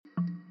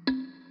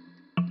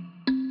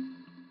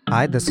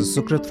Hi, this is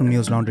Sukrit from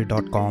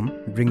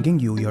newslaundry.com, bringing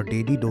you your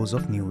daily dose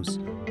of news.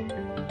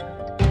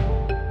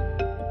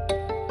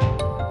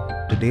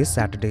 Today is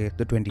Saturday,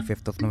 the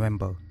 25th of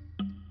November.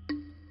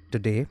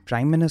 Today,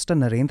 Prime Minister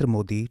Narendra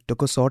Modi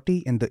took a sortie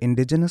in the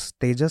indigenous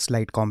Tejas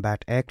light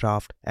combat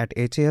aircraft at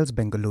HAL's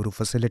Bengaluru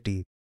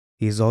facility.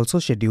 He is also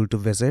scheduled to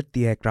visit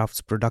the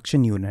aircraft's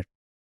production unit.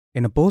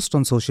 In a post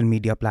on social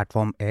media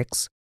platform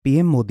X,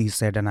 PM Modi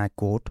said, and I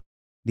quote,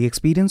 "The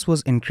experience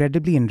was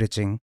incredibly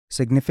enriching,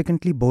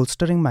 significantly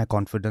bolstering my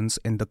confidence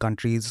in the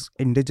country's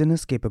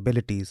indigenous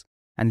capabilities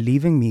and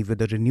leaving me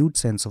with a renewed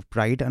sense of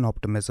pride and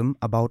optimism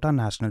about our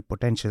national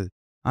potential."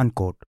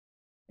 Unquote.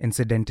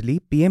 Incidentally,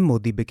 PM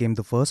Modi became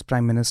the first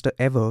Prime Minister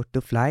ever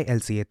to fly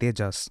LCA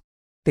Tejas.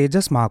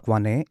 Tejas Mark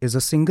 1A is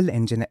a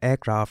single-engine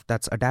aircraft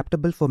that's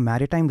adaptable for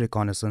maritime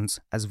reconnaissance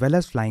as well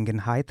as flying in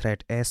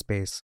high-threat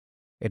airspace.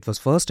 It was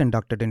first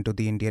inducted into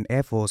the Indian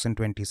Air Force in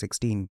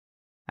 2016.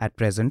 At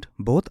present,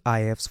 both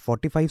IAF's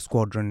 45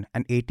 Squadron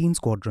and 18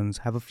 Squadrons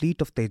have a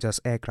fleet of Tejas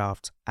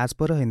aircrafts, as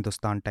per a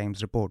Hindustan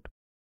Times report.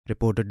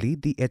 Reportedly,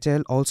 the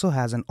HAL also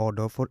has an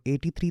order for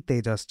 83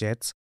 Tejas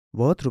jets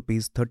worth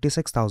Rs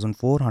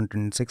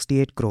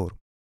 36,468 crore.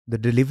 The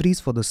deliveries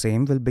for the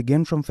same will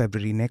begin from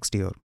February next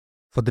year.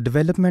 For the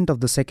development of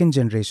the second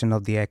generation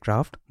of the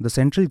aircraft, the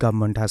central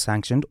government has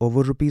sanctioned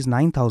over Rs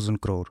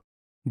 9,000 crore.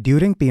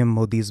 During PM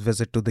Modi's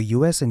visit to the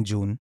US in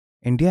June,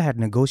 India had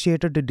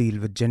negotiated a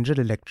deal with General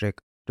Electric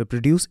to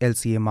produce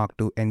LCA Mark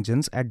II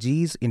engines at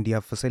GE's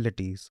India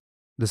facilities.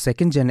 The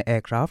second-gen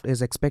aircraft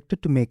is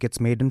expected to make its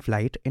maiden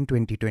flight in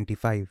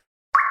 2025.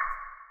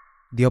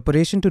 The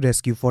operation to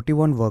rescue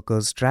 41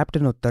 workers trapped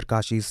in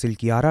Uttarkashi's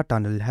Silkiara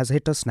tunnel has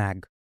hit a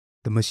snag.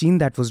 The machine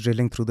that was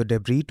drilling through the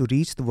debris to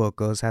reach the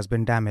workers has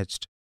been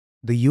damaged.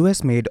 The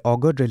US-made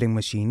auger drilling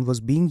machine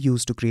was being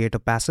used to create a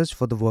passage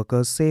for the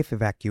workers' safe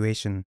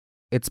evacuation.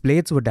 Its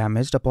blades were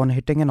damaged upon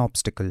hitting an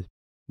obstacle.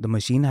 The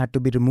machine had to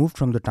be removed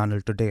from the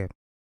tunnel today.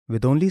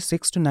 With only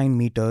 6 to 9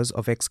 meters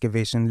of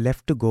excavation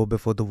left to go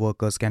before the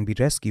workers can be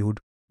rescued,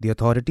 the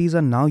authorities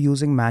are now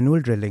using manual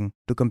drilling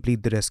to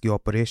complete the rescue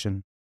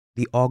operation.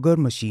 The auger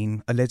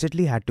machine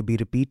allegedly had to be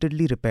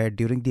repeatedly repaired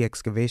during the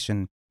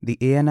excavation, the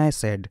ANI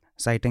said,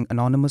 citing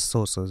anonymous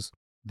sources.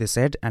 They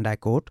said, and I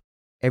quote,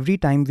 "Every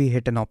time we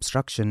hit an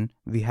obstruction,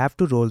 we have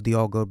to roll the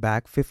auger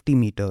back 50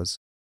 meters.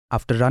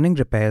 After running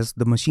repairs,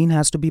 the machine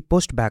has to be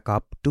pushed back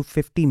up to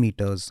 50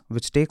 meters,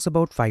 which takes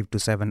about 5 to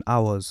 7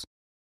 hours.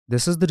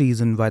 This is the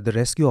reason why the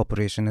rescue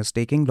operation is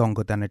taking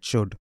longer than it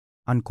should."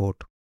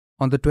 Unquote.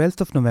 On the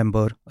 12th of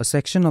November, a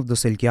section of the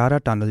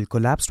Silkiara tunnel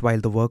collapsed while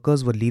the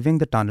workers were leaving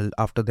the tunnel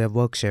after their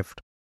work shift.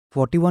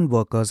 41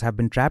 workers have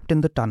been trapped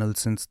in the tunnel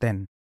since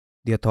then.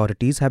 The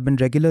authorities have been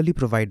regularly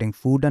providing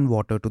food and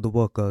water to the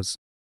workers.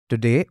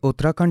 Today,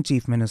 Uttarakhand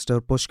Chief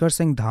Minister Pushkar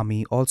Singh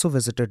Dhami also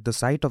visited the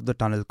site of the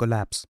tunnel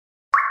collapse.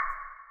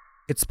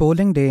 It's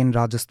polling day in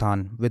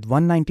Rajasthan, with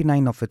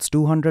 199 of its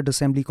 200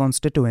 assembly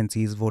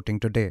constituencies voting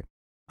today.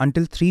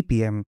 Until 3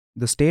 p.m.,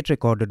 the state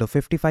recorded a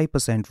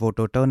 55%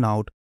 voter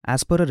turnout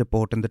as per a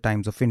report in the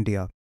Times of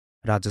India.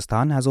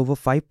 Rajasthan has over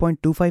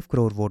 5.25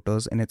 crore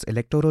voters in its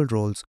electoral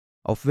rolls,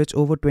 of which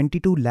over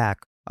 22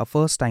 lakh are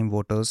first-time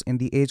voters in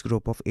the age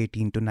group of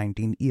 18 to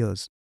 19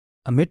 years.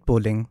 Amid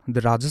polling,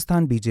 the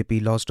Rajasthan BJP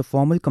lodged a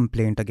formal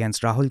complaint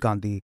against Rahul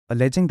Gandhi,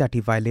 alleging that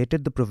he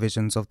violated the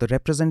provisions of the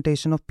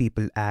Representation of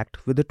People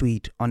Act with a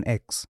tweet on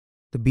X.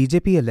 The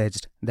BJP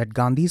alleged that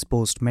Gandhi's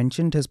post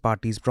mentioned his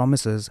party's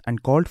promises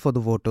and called for the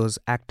voters'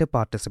 active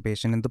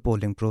participation in the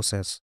polling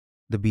process.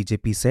 The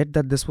BJP said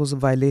that this was a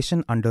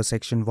violation under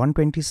Section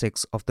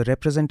 126 of the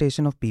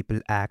Representation of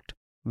People Act,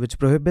 which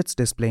prohibits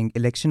displaying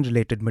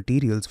election-related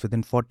materials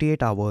within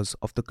 48 hours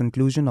of the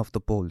conclusion of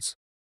the polls.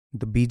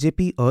 The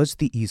BJP urged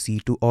the EC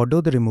to order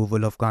the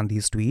removal of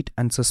Gandhi's tweet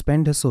and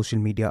suspend his social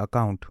media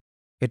account.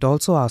 It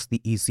also asked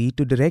the EC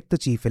to direct the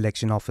Chief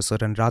Election Officer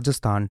in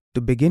Rajasthan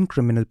to begin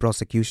criminal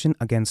prosecution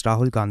against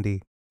Rahul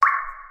Gandhi.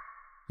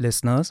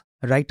 Listeners,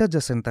 writer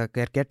Jacinta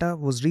Kerketa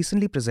was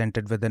recently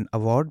presented with an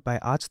award by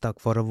Aaj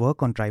Tak for her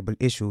work on tribal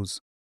issues.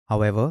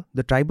 However,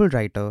 the tribal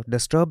writer,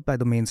 disturbed by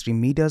the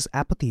mainstream media's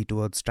apathy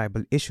towards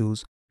tribal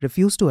issues,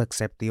 refused to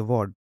accept the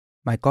award.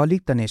 My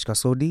colleague Tanishka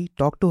Sodhi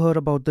talked to her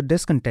about the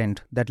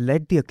discontent that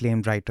led the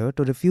acclaimed writer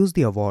to refuse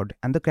the award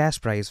and the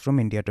cash prize from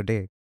India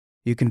Today.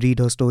 You can read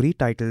her story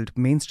titled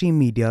 "Mainstream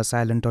Media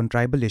Silent on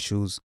Tribal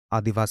Issues.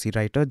 Adivasi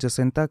Writer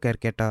Jacinta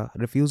Kerketa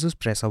Refuses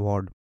Press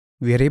Award."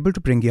 We are able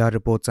to bring you our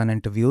reports and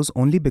interviews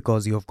only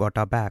because you have got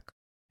our back.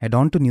 Head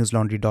on to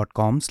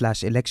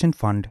newslaundry.com/election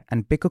fund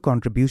and pick a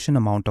contribution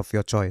amount of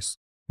your choice.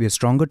 We are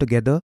stronger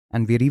together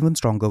and we are even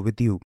stronger with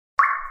you.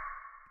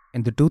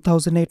 In the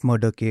 2008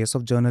 murder case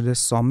of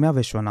journalist Soumya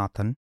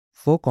Vishwanathan,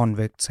 4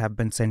 convicts have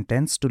been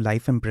sentenced to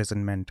life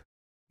imprisonment.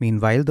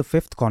 Meanwhile, the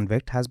 5th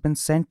convict has been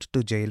sent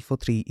to jail for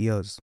 3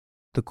 years.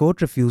 The court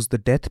refused the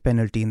death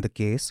penalty in the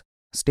case,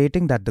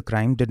 stating that the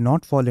crime did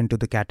not fall into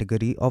the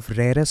category of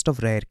rarest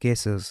of rare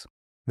cases.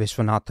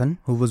 Vishwanathan,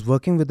 who was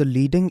working with a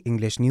leading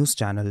English news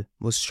channel,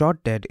 was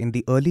shot dead in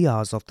the early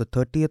hours of the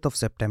 30th of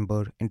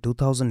September in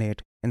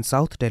 2008 in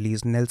South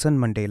Delhi's Nelson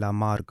Mandela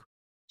Marg.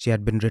 She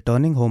had been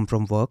returning home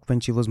from work when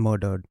she was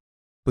murdered.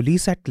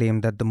 Police had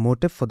claimed that the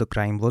motive for the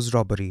crime was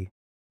robbery.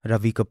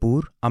 Ravi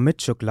Kapoor, Amit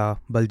Shukla,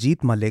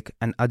 Baljeet Malik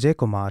and Ajay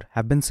Kumar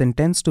have been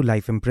sentenced to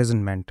life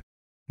imprisonment.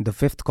 The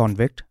fifth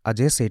convict,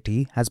 Ajay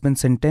Sethi, has been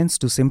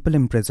sentenced to simple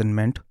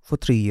imprisonment for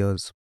 3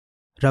 years.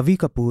 Ravi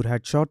Kapoor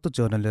had shot the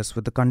journalist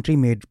with a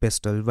country-made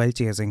pistol while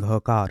chasing her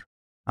car.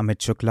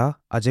 Amit Shukla,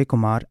 Ajay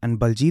Kumar and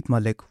Baljeet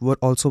Malik were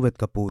also with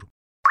Kapoor.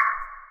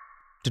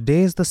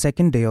 Today is the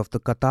second day of the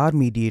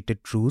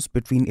Qatar-mediated truce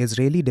between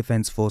Israeli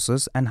Defense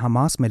Forces and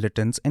Hamas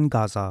militants in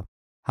Gaza.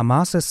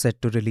 Hamas is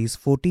set to release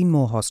 14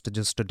 more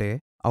hostages today,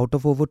 out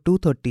of over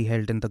 230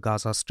 held in the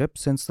Gaza Strip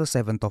since the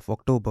 7th of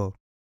October.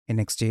 In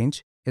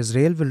exchange,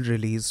 Israel will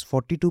release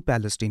 42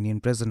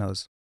 Palestinian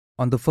prisoners.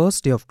 On the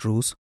first day of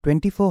truce,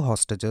 24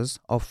 hostages,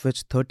 of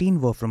which 13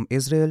 were from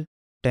Israel,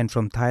 10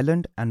 from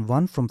Thailand and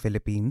 1 from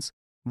Philippines,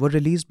 were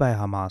released by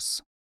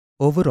Hamas.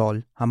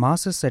 Overall,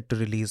 Hamas is set to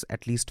release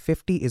at least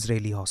 50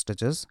 Israeli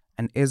hostages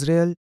and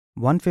Israel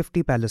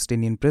 150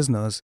 Palestinian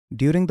prisoners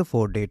during the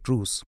 4-day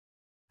truce.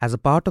 As a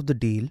part of the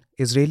deal,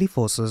 Israeli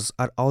forces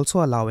are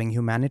also allowing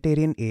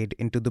humanitarian aid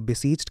into the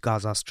besieged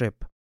Gaza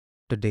Strip.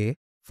 Today,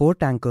 4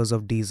 tankers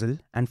of diesel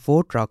and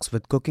 4 trucks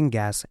with cooking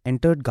gas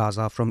entered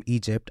Gaza from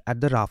Egypt at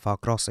the Rafah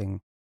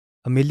crossing.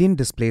 1 million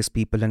displaced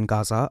people in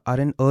Gaza are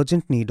in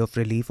urgent need of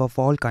relief of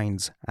all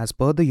kinds, as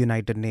per the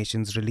United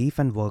Nations Relief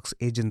and Works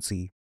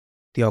Agency.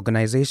 The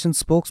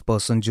organization's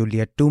spokesperson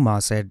Juliette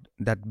Touma said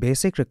that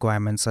basic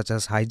requirements such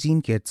as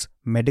hygiene kits,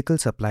 medical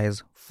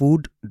supplies,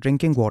 food,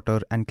 drinking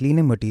water and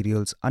cleaning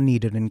materials are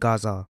needed in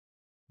Gaza.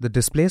 The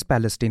displaced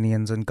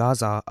Palestinians in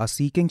Gaza are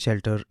seeking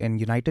shelter in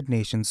United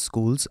Nations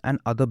schools and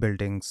other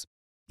buildings.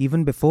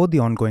 Even before the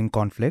ongoing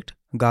conflict,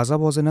 Gaza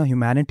was in a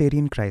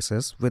humanitarian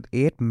crisis with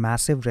 8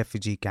 massive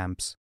refugee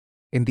camps.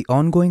 In the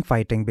ongoing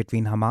fighting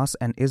between Hamas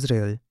and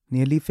Israel,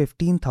 nearly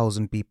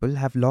 15,000 people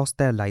have lost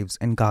their lives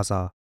in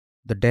Gaza.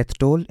 The death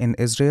toll in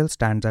Israel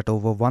stands at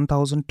over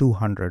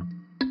 1,200.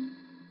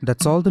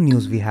 That's all the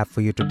news we have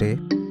for you today.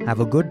 Have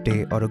a good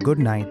day or a good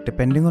night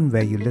depending on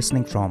where you're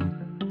listening from.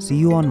 See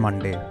you on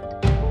Monday.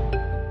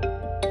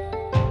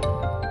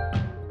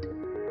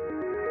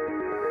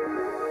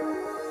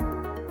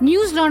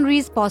 News Laundry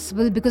is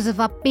possible because of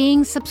our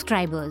paying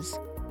subscribers.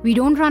 We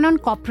don't run on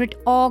corporate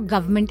or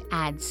government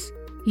ads.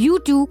 You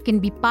too can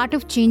be part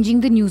of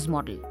changing the news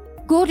model.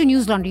 Go to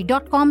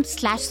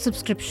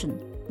newslaundry.com/subscription.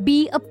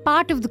 Be a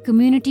part of the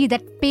community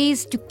that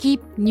pays to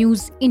keep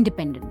news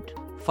independent.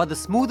 For the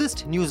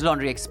smoothest News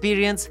Laundry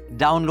experience,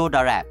 download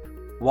our app.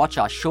 Watch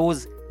our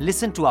shows,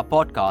 listen to our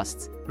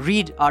podcasts,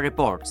 read our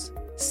reports.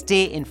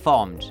 Stay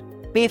informed.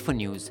 Pay for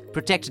news,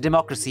 protect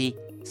democracy,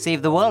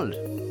 save the world.